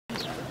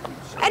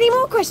Any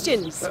more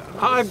questions?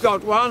 I've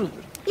got one.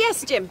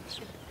 Yes, Jim.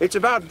 It's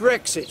about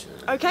Brexit.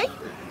 Okay.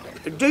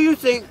 Do you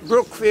think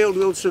Brookfield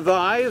will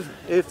survive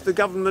if the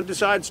government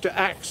decides to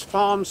axe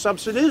farm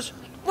subsidies?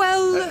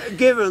 Well,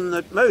 Given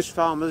that most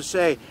farmers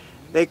say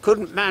they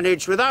couldn't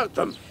manage without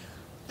them.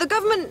 the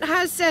government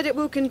has said it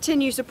will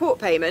continue support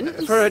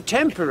payments. For a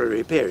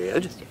temporary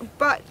period.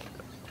 But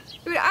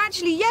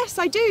actually, yes,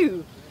 I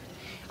do.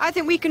 I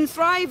think we can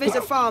thrive as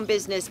a farm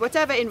business,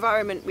 whatever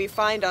environment we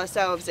find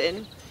ourselves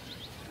in.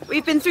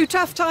 We've been through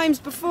tough times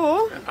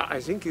before. I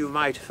think you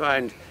might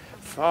find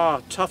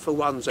far tougher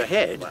ones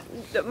ahead.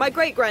 My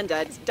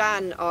great-granddad,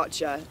 Dan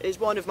Archer, is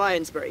one of my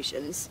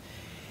inspirations.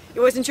 He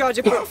was in charge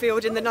of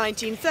Brookfield in the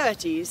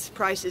 1930s.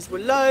 Prices were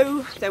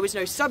low, there was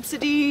no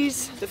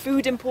subsidies, the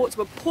food imports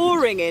were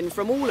pouring in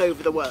from all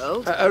over the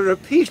world. A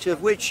repeat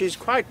of which is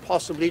quite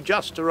possibly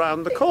just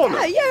around the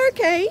corner. Yeah,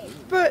 okay,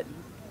 but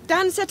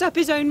Dan set up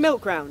his own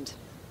milk round.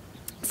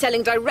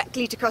 Selling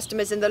directly to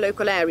customers in the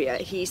local area,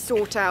 he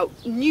sought out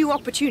new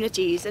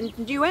opportunities and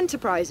new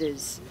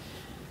enterprises.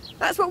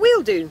 That's what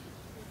we'll do.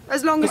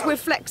 As long as we're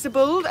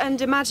flexible and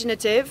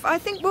imaginative, I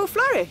think we'll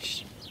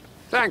flourish.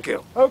 Thank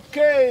you.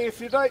 Okay, if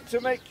you'd like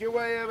to make your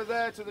way over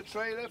there to the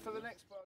trailer for the next part.